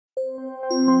I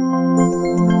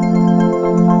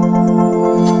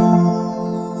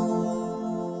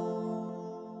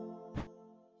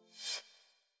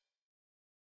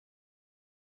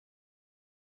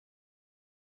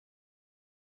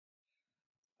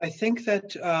think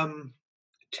that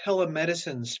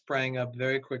telemedicine sprang up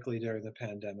very quickly during the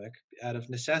pandemic out of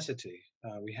necessity.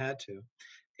 We had to.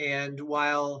 And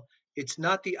while it's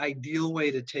not the ideal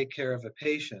way to take care of a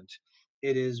patient,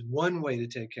 it is one way to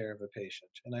take care of a patient.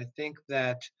 And I think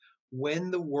that when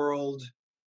the world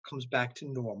comes back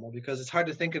to normal, because it's hard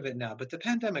to think of it now, but the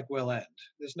pandemic will end.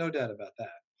 There's no doubt about that.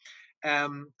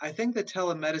 I think that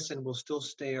telemedicine will still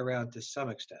stay around to some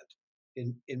extent.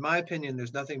 In my opinion,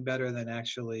 there's nothing better than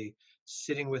actually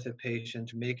sitting with a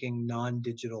patient, making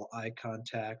non-digital eye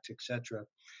contact, etc.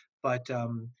 But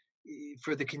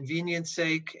for the convenience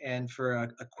sake and for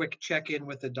a quick check-in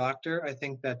with the doctor, I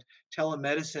think that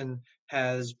telemedicine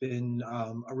has been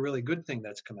a really good thing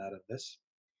that's come out of this.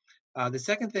 The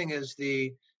second thing is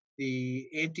the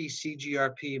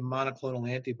anti-CGRP monoclonal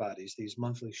antibodies, these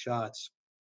monthly shots.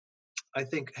 I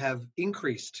think have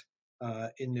increased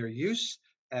in their use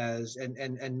as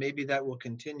and maybe that will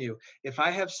continue. If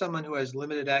I have someone who has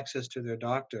limited access to their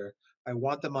doctor, I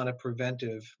want them on a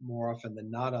preventive more often than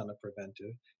not on a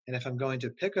preventive. And if I'm going to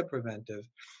pick a preventive,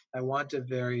 I want a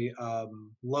very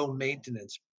low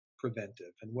maintenance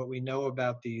preventive. And what we know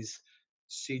about these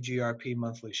CGRP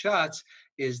monthly shots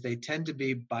is they tend to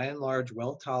be, by and large,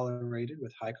 well tolerated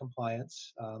with high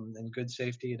compliance and good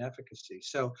safety and efficacy.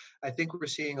 So I think we're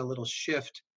seeing a little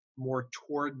shift more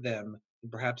toward them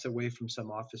and perhaps away from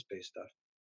some office-based stuff.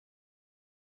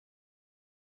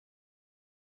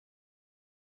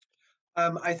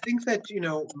 I think that,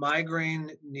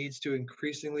 migraine needs to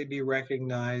increasingly be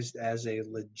recognized as a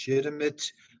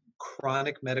legitimate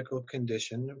chronic medical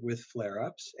condition with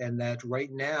flare-ups, and that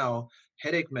right now,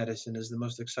 headache medicine is the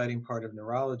most exciting part of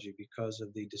neurology because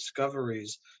of the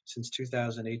discoveries since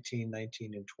 2018,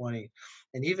 19, and 20.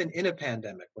 And even in a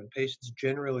pandemic, when patients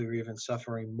generally are even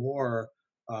suffering more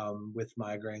with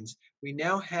migraines, we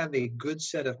now have a good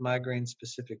set of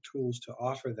migraine-specific tools to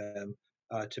offer them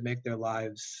to make their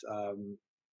lives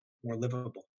more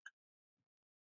livable.